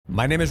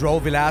My name is Raul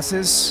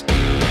Villacis,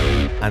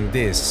 and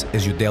this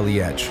is your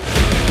Daily Edge.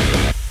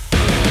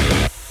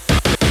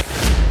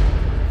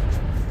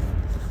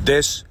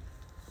 This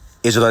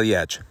is your Daily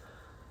Edge.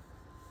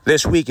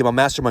 This week in my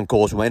mastermind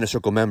calls with my Inner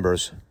Circle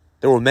members,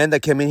 there were men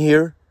that came in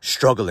here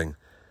struggling.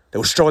 They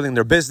were struggling in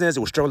their business,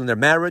 they were struggling in their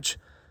marriage.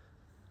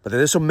 But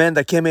there's some men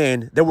that came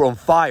in, they were on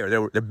fire.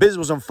 Their business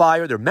was on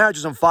fire, their marriage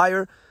was on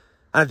fire.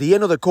 And at the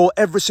end of the call,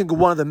 every single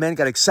one of the men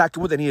got exactly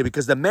what they needed,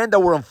 because the men that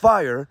were on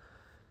fire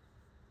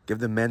give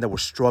the men that were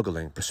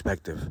struggling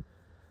perspective.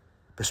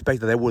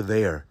 Perspective that they were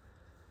there,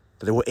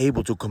 that they were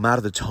able to come out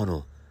of the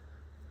tunnel.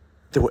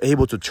 They were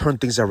able to turn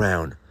things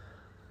around.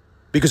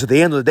 Because at the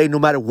end of the day, no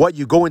matter what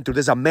you're going through,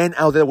 there's a man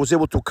out there that was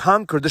able to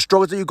conquer the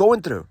struggles that you're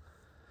going through.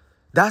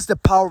 That's the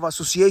power of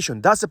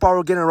association. That's the power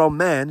of getting around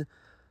men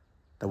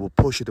that will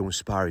push you to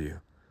inspire you.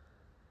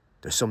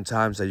 There's some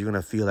times that you're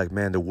going to feel like,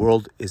 man, the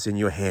world is in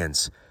your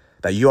hands.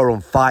 That you are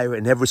on fire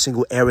in every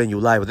single area in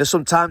your life. But there's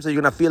some times that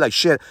you're going to feel like,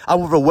 shit,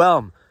 I'm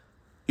overwhelmed.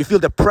 You feel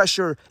the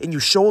pressure in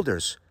your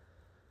shoulders.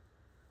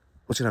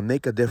 What's going to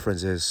make a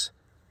difference is,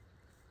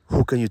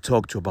 who can you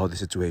talk to about the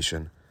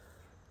situation?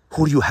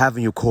 Who do you have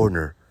in your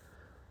corner?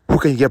 Who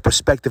can you get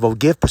perspective or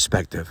give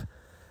perspective?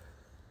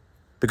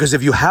 Because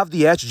if you have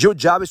the edge, your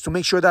job is to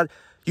make sure that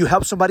you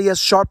help somebody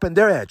else sharpen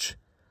their edge.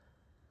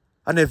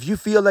 And if you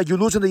feel like you're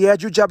losing the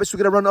edge, your job is to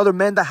get around other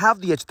men that have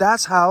the edge.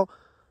 That's how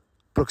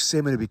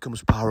proximity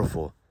becomes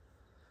powerful.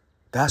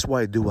 That's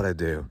why I do what I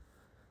do.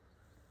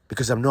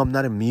 Because I know I'm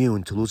not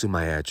immune to losing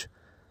my edge.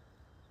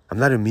 I'm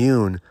not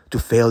immune to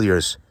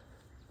failures,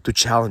 to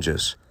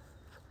challenges.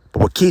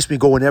 But what keeps me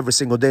going every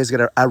single day is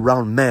get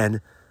around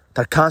men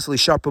that constantly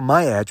sharpen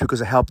my edge,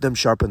 because I help them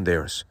sharpen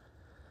theirs.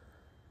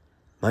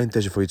 My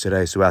intention for you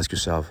today is to ask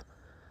yourself,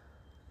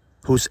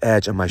 whose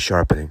edge am I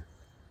sharpening?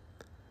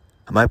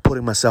 Am I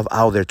putting myself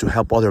out there to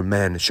help other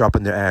men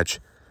sharpen their edge?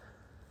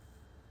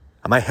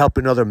 Am I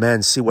helping other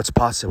men see what's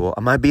possible?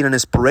 Am I being an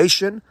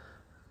inspiration,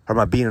 or am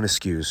I being an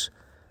excuse?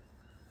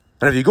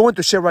 And if you're going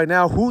through shit right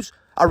now, who's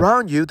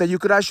around you that you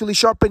could actually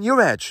sharpen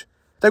your edge?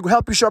 That could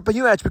help you sharpen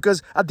your edge,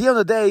 because at the end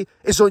of the day,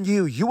 it's on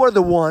you. You are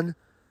the one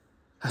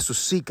that has to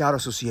seek out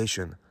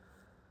association.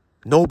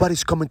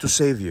 Nobody's coming to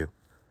save you.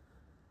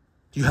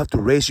 You have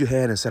to raise your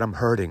hand and say, I'm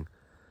hurting.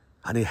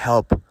 I need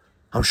help.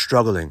 I'm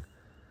struggling.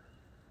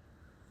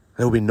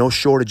 There will be no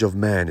shortage of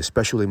men,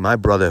 especially in my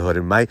brotherhood,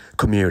 in my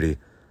community,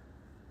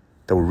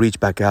 that will reach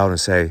back out and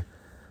say,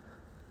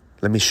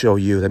 let me show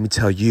you, let me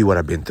tell you what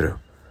I've been through.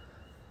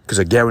 Because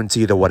I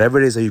guarantee that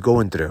whatever it is that you're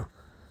going through,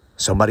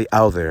 somebody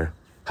out there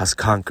has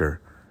conquered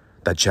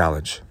that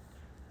challenge.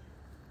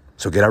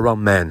 So get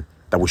around men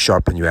that will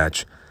sharpen your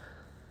edge.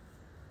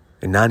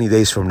 In 90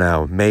 days from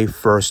now, May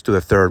 1st to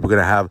the 3rd, we're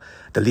going to have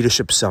the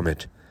Leadership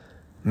Summit.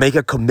 Make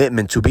a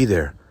commitment to be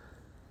there.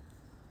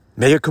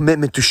 Make a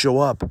commitment to show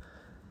up.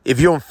 If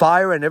you're on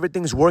fire and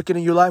everything's working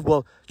in your life,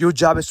 well, your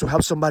job is to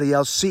help somebody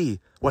else see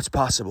what's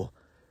possible.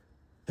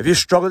 If you're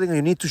struggling and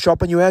you need to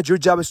sharpen your edge, your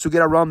job is to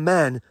get around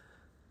men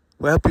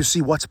who help you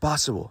see what's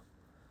possible.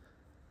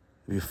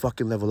 If you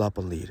fucking level up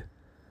and lead,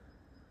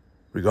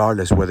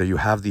 regardless whether you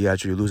have the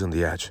edge or you're losing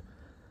the edge,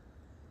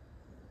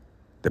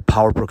 the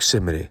power of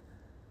proximity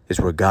is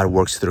where God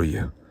works through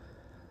you.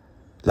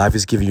 Life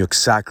is giving you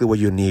exactly what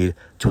you need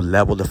to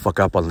level the fuck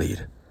up and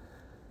lead.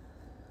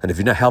 And if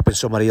you're not helping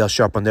somebody else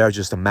sharpen their edge,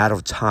 it's just a matter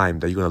of time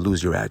that you're going to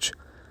lose your edge.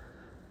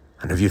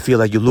 And if you feel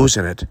like you're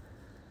losing it,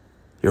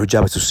 your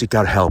job is to seek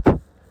out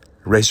help.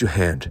 Raise your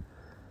hand,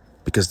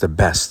 because the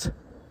best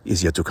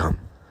is yet to come.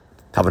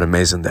 Have an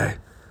amazing day.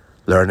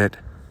 Learn it,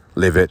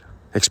 live it,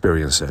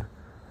 experience it.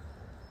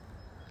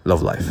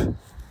 Love life.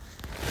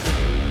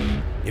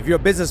 If you're a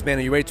businessman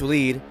and you're ready to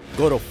lead,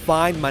 go to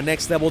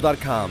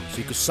findmynextlevel.com so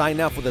you can sign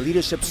up for the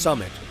Leadership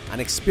Summit,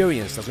 an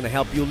experience that's going to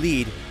help you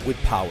lead with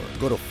power.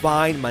 Go to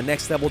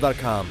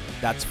findmynextlevel.com.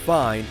 That's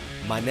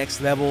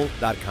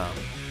findmynextlevel.com.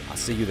 I'll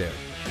see you there.